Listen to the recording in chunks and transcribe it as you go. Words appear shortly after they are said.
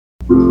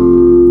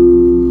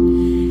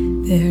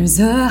There's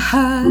a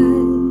hush,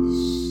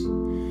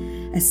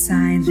 a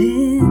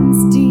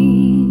silence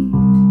deep.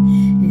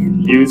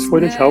 Use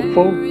what is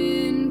helpful,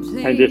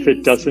 and if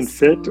it doesn't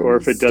fit or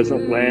if it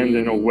doesn't land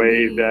in a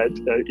way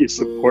that is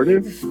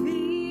supportive,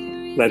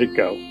 let it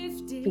go.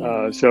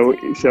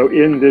 So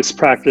in this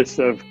practice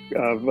of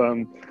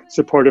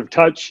supportive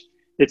touch,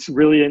 it's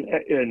really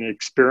an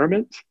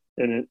experiment,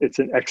 and it's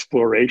an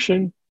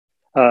exploration.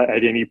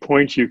 At any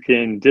point, you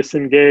can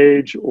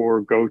disengage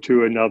or go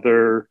to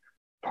another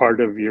part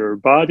of your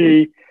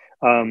body.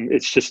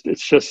 It's just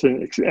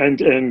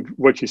and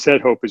what you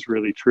said, Hope, is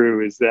really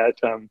true. Is that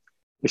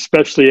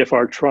especially if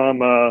our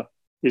trauma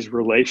is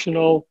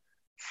relational,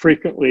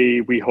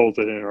 frequently we hold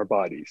it in our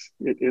bodies.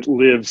 It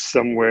lives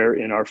somewhere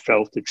in our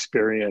felt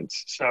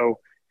experience. So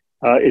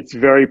it's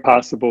very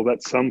possible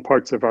that some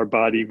parts of our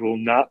body will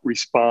not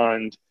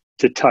respond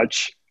to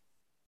touch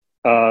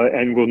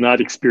and will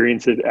not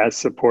experience it as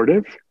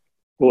supportive.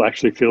 We'll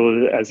actually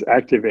feel it as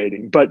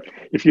activating. But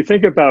if you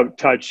think about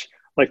touch,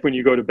 like when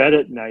you go to bed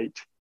at night,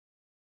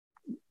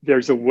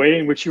 there's a way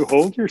in which you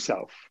hold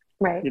yourself,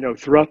 right,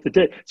 throughout the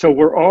day. So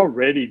we're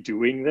already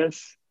doing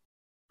this.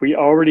 We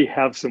already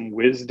have some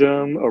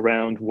wisdom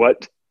around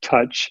what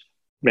touch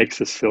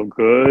makes us feel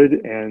good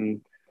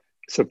and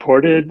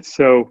supported.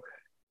 So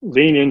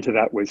lean into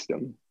that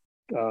wisdom.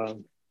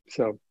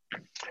 So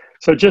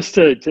just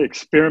to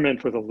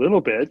experiment with a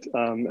little bit,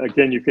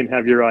 again, you can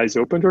have your eyes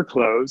opened or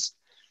closed.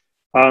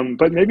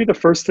 But maybe the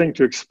first thing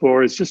to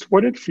explore is just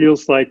what it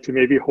feels like to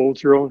maybe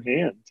hold your own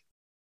hand.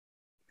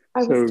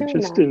 So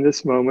just in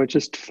this moment,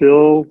 just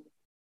feel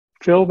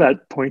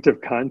that point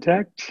of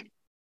contact.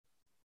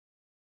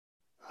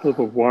 Feel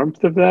the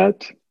warmth of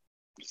that.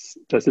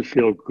 Does it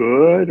feel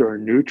good or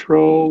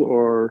neutral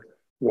or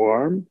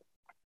warm?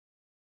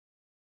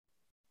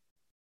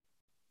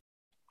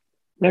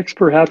 Next,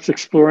 perhaps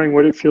exploring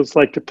what it feels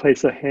like to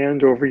place a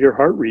hand over your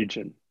heart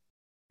region.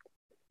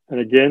 And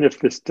again, if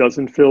this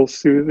doesn't feel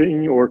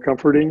soothing or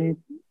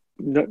comforting,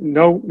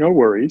 no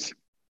worries.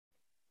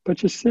 But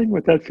just seeing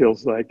what that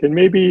feels like. And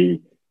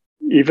maybe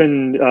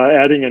even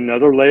adding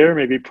another layer,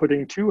 maybe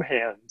putting two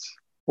hands,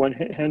 one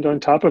hand on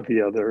top of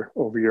the other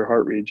over your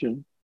heart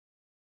region.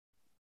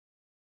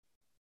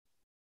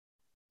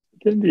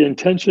 Again, the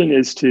intention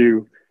is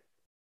to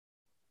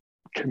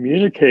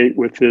communicate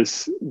with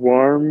this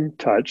warm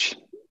touch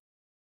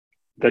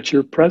that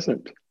you're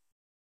present,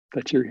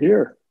 that you're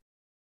here.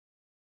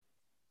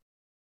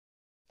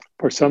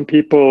 For some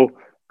people,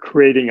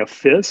 creating a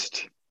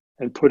fist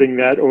and putting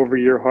that over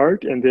your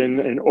heart, and then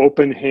an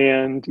open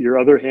hand, your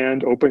other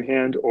hand, open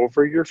hand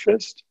over your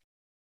fist,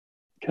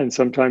 can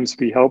sometimes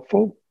be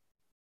helpful.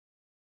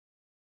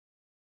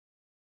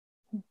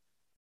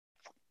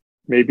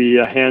 Maybe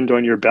a hand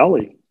on your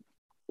belly,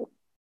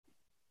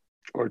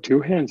 or two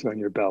hands on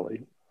your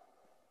belly.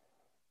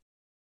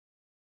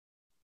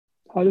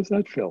 How does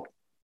that feel?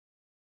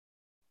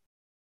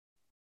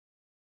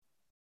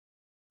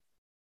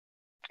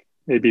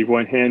 Maybe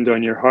one hand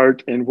on your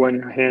heart and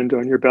one hand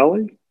on your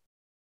belly.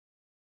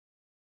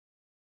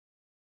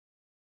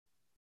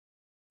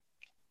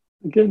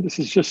 Again, this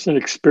is just an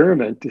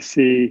experiment to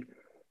see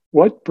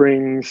what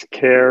brings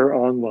care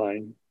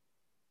online.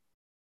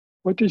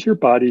 What does your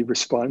body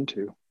respond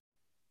to?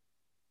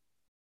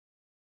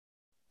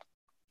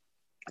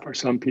 For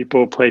some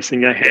people,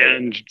 placing a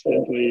hand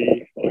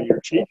gently on your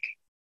cheek.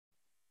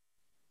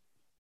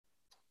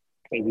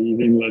 Maybe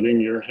even letting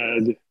your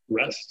head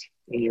rest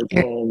in your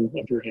palm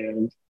of your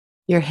hand.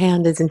 Your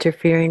hand is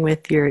interfering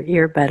with your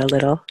earbud a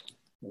little.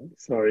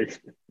 Sorry.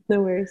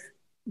 No worries.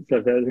 Is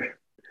that better?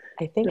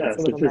 I think it's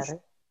a little better.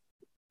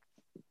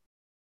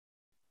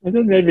 And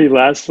then maybe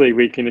lastly,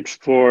 we can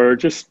explore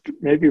just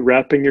maybe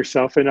wrapping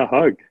yourself in a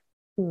hug.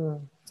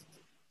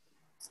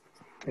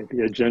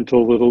 Maybe a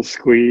gentle little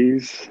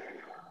squeeze.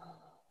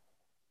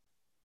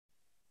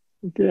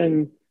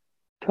 Again,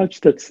 touch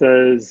that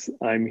says,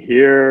 I'm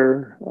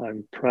here,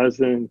 I'm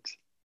present,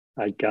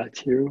 I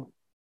got you.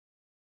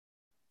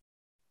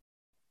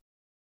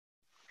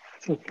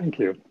 So thank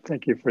you.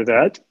 Thank you for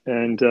that.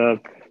 And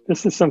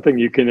this is something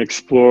you can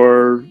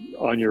explore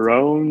on your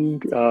own.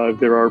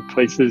 There are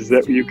places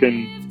that you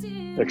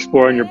can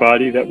explore in your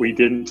body that we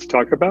didn't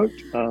talk about.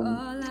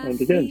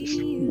 And again,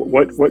 just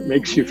what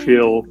makes you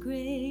feel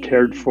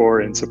cared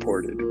for and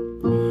supported.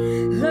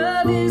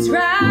 Love is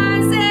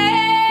rising.